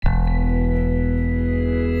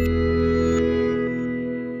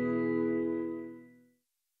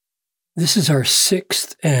This is our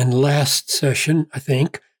sixth and last session, I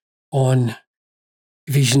think, on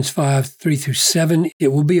Ephesians 5, 3 through 7. It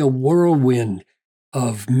will be a whirlwind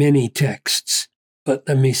of many texts, but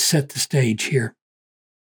let me set the stage here.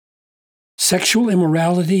 Sexual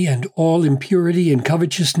immorality and all impurity and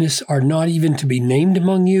covetousness are not even to be named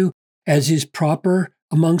among you, as is proper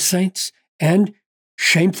among saints, and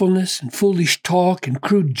shamefulness and foolish talk and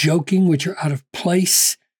crude joking, which are out of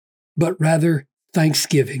place, but rather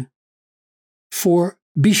thanksgiving. For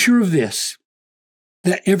be sure of this,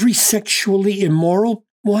 that every sexually immoral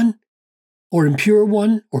one, or impure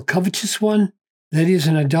one, or covetous one, that is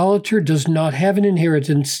an idolater, does not have an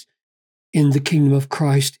inheritance in the kingdom of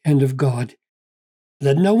Christ and of God.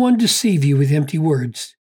 Let no one deceive you with empty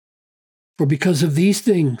words. For because of these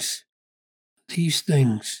things, the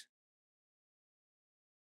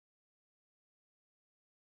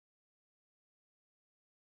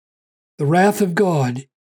wrath of God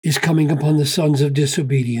is coming upon the sons of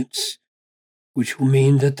disobedience, which will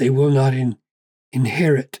mean that they will not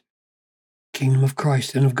inherit the kingdom of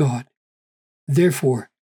Christ and of God. Therefore,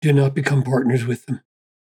 do not become partners with them.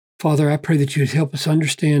 Father, I pray that you would help us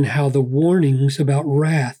understand how the warnings about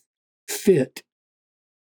wrath fit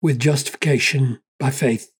with justification by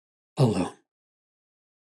faith alone.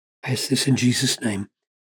 I ask this in Jesus' name.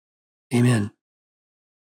 Amen.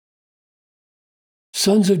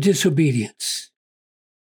 Sons of disobedience.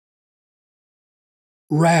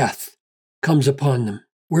 Wrath comes upon them.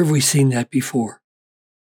 Where have we seen that before?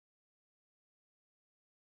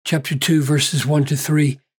 Chapter 2, verses 1 to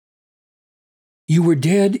 3. You were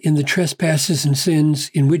dead in the trespasses and sins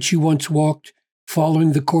in which you once walked,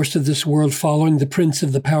 following the course of this world, following the prince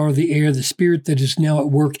of the power of the air, the spirit that is now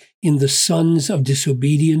at work in the sons of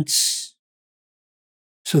disobedience.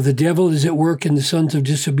 So the devil is at work in the sons of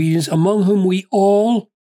disobedience, among whom we all,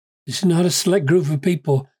 this is not a select group of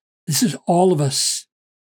people, this is all of us,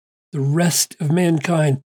 the rest of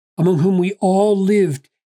mankind, among whom we all lived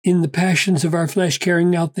in the passions of our flesh,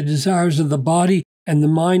 carrying out the desires of the body and the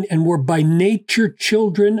mind, and were by nature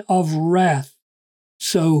children of wrath.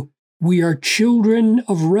 So we are children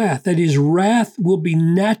of wrath. That is, wrath will be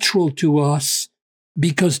natural to us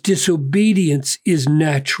because disobedience is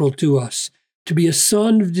natural to us. To be a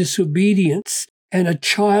son of disobedience and a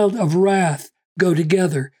child of wrath go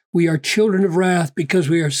together. We are children of wrath because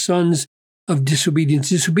we are sons of disobedience.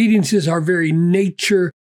 Disobedience is our very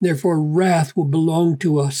nature, therefore wrath will belong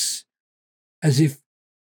to us as if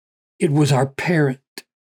it was our parent.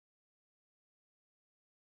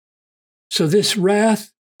 So this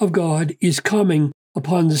wrath of God is coming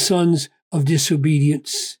upon the sons of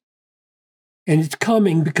disobedience. And it's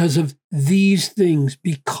coming because of these things,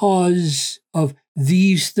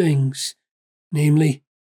 namely,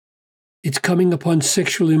 it's coming upon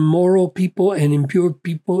sexually immoral people and impure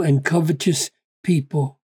people and covetous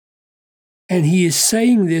people. And he is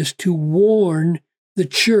saying this to warn the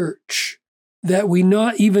church that we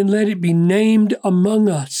not even let it be named among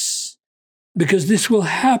us, because this will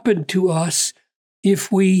happen to us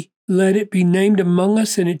if we let it be named among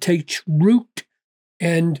us and it takes root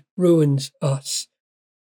and ruins us.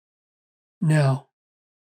 Now,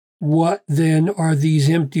 what then are these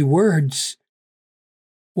empty words?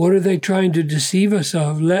 What are they trying to deceive us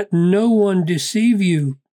of? Let no one deceive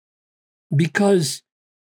you, because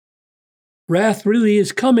wrath really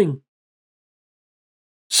is coming.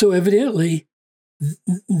 So evidently,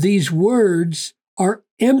 these words are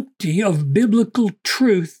empty of biblical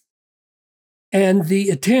truth, and the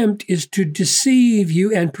attempt is to deceive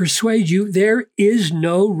you and persuade you there is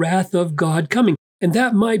no wrath of God coming. And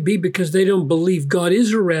that might be because they don't believe God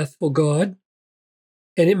is a wrathful God.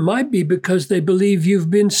 And it might be because they believe you've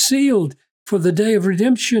been sealed for the day of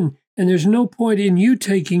redemption. And there's no point in you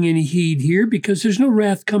taking any heed here because there's no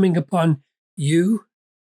wrath coming upon you.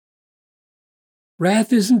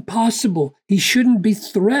 Wrath isn't possible. He shouldn't be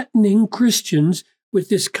threatening Christians with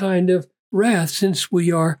this kind of wrath since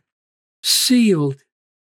we are sealed.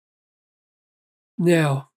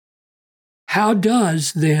 Now, how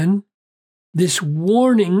does then this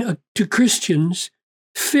warning to Christians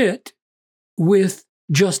fit with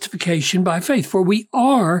justification by faith? For we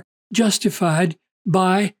are justified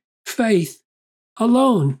by faith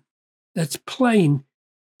alone. That's plain.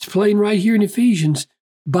 It's plain right here in Ephesians.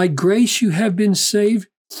 By grace you have been saved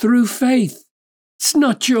through faith. It's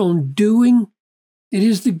not your own doing. It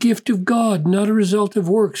is the gift of God, not a result of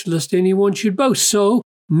works, lest anyone should boast. So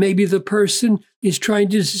maybe the person is trying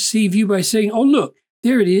to deceive you by saying, oh, look,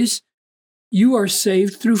 there it is. You are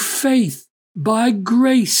saved through faith, by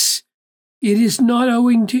grace. It is not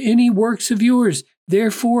owing to any works of yours.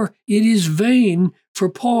 Therefore, it is vain for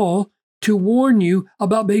Paul to warn you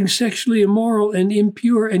about being sexually immoral and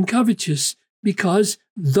impure and covetous, because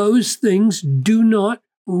those things do not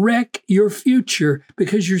wreck your future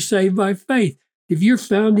because you're saved by faith. If you're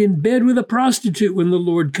found in bed with a prostitute when the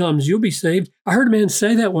Lord comes, you'll be saved. I heard a man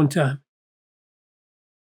say that one time.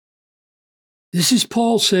 This is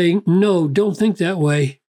Paul saying, no, don't think that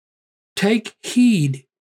way. Take heed.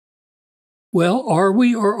 Well, are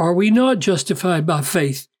we or are we not justified by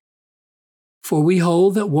faith? For we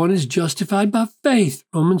hold that one is justified by faith,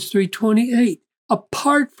 Romans 3:28,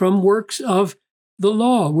 apart from works of the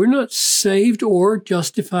law. We're not saved or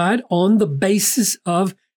justified on the basis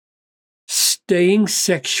of staying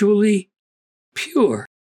sexually pure.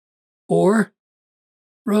 Or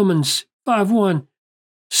Romans 5:1,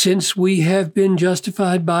 since we have been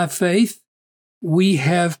justified by faith, we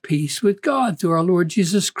have peace with God through our Lord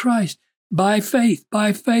Jesus Christ. By faith,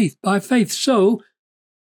 by faith, by faith. So,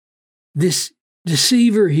 this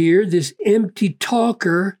deceiver here, this empty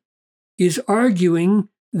talker, is arguing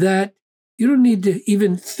that you don't need to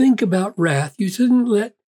even think about wrath. You shouldn't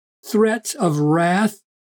let threats of wrath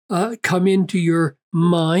come into your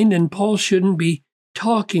mind, and Paul shouldn't be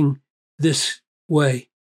talking this way.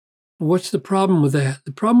 What's the problem with that?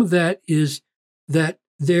 The problem with that is that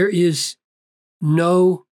there is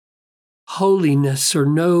no holiness or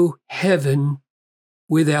no heaven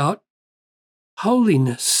without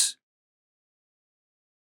holiness.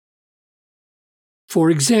 For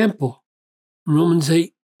example, Romans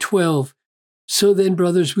 8:12, so then,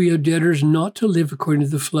 brothers, we are debtors not to live according to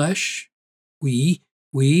the flesh. We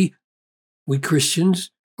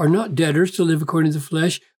Christians are not debtors to live according to the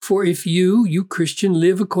flesh, for if you Christian,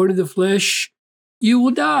 live according to the flesh, you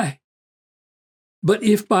will die. But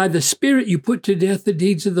if by the Spirit you put to death the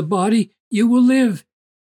deeds of the body, you will live.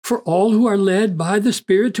 For all who are led by the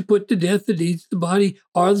Spirit to put to death the deeds of the body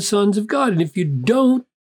are the sons of God. And if you don't,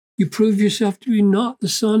 you prove yourself to be not the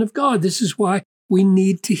Son of God. This is why we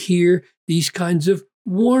need to hear these kinds of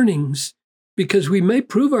warnings, because we may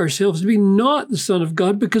prove ourselves to be not the Son of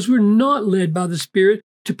God because we're not led by the Spirit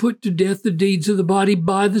to put to death the deeds of the body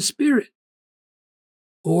by the Spirit.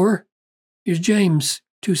 Or, here's James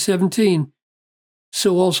 2:17.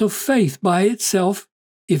 So also faith by itself,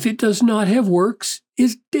 if it does not have works,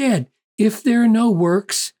 is dead. If there are no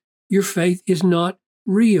works, your faith is not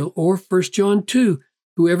real. Or 1 John 2,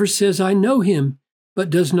 whoever says, I know him, but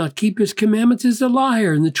does not keep his commandments is a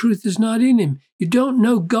liar, and the truth is not in him. You don't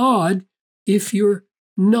know God if you're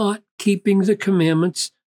not keeping the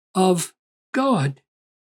commandments of God.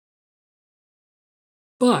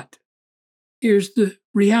 But here's the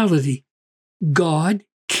reality. God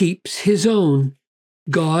keeps his own.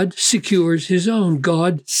 God secures his own.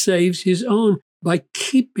 God saves his own by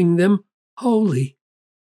keeping them holy.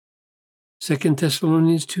 2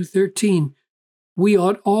 Thessalonians 2:13. We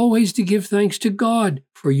ought always to give thanks to God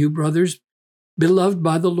for you, brothers, beloved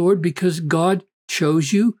by the Lord, because God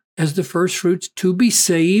chose you as the firstfruits to be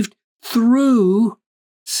saved through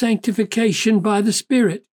sanctification by the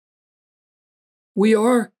Spirit. We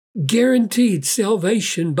are guaranteed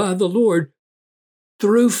salvation by the Lord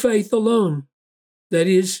through faith alone. That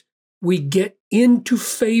is, we get into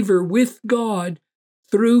favor with God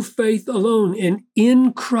through faith alone. And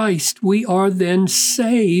in Christ, we are then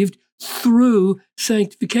saved through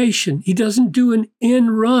sanctification. He doesn't do an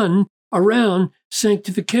end run around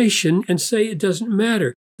sanctification and say it doesn't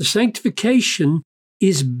matter. The sanctification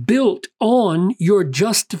is built on your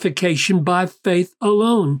justification by faith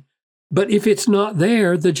alone. But if it's not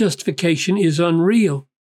there, the justification is unreal.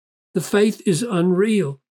 The faith is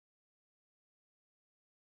unreal.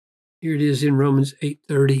 Here it is in Romans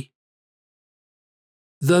 8:30.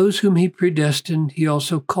 Those whom he predestined, he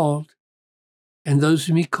also called. And those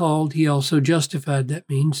whom he called, he also justified. That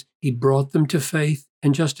means he brought them to faith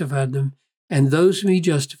and justified them. And those whom he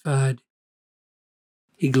justified,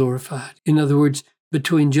 he glorified. In other words,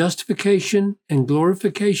 between justification and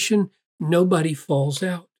glorification, nobody falls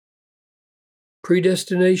out.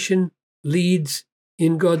 Predestination leads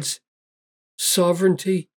in God's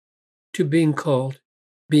sovereignty to being called.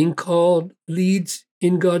 Being called leads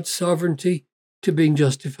in God's sovereignty to being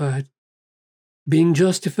justified. Being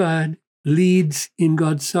justified leads in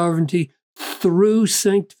God's sovereignty through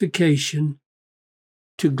sanctification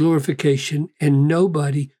to glorification, and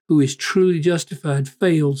nobody who is truly justified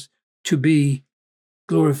fails to be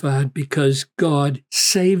glorified because God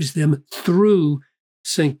saves them through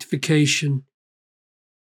sanctification.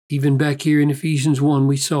 Even back here in Ephesians 1,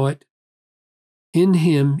 we saw it. In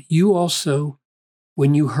him, you also,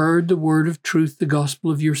 when you heard the word of truth, the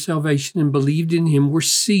gospel of your salvation, and believed in him, were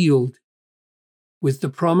sealed with the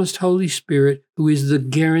promised Holy Spirit, who is the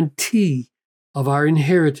guarantee of our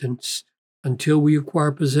inheritance until we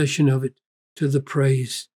acquire possession of it to the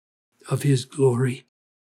praise of his glory.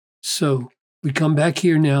 So we come back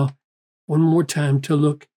here now one more time to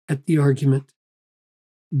look at the argument.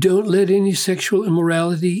 Don't let any sexual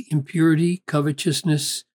immorality, impurity,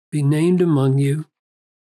 covetousness be named among you,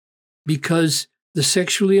 because the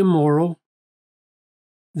sexually immoral,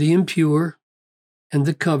 the impure, and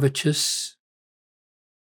the covetous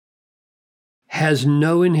has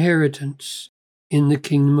no inheritance in the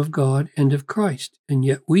kingdom of God and of Christ. And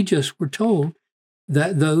yet we just were told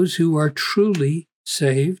that those who are truly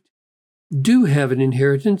saved do have an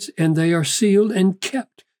inheritance, and they are sealed and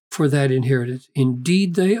kept for that inheritance.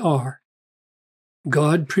 Indeed, they are.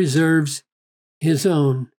 God preserves his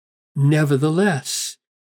own. Nevertheless,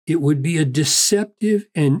 it would be a deceptive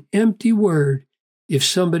and empty word if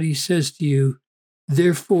somebody says to you,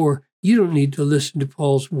 therefore, you don't need to listen to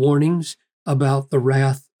Paul's warnings about the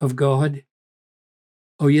wrath of God.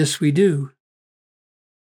 Oh, yes, we do.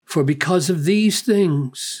 For because of these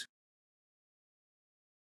things,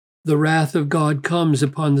 the wrath of God comes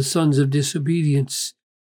upon the sons of disobedience.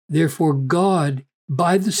 Therefore, God,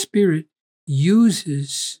 by the Spirit,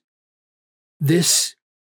 uses this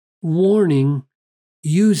warning,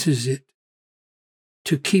 uses it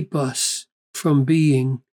to keep us from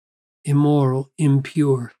being immoral,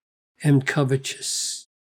 impure, and covetous.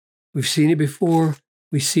 We've seen it before,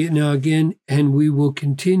 we see it now again, and we will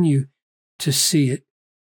continue to see it.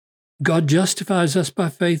 God justifies us by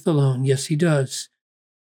faith alone. Yes, he does.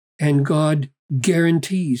 And God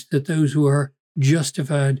guarantees that those who are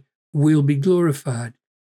justified will be glorified.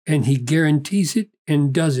 And he guarantees it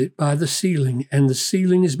and does it by the sealing. And the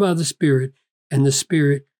sealing is by the Spirit. And the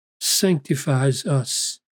Spirit sanctifies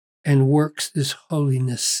us and works this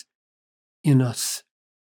holiness in us.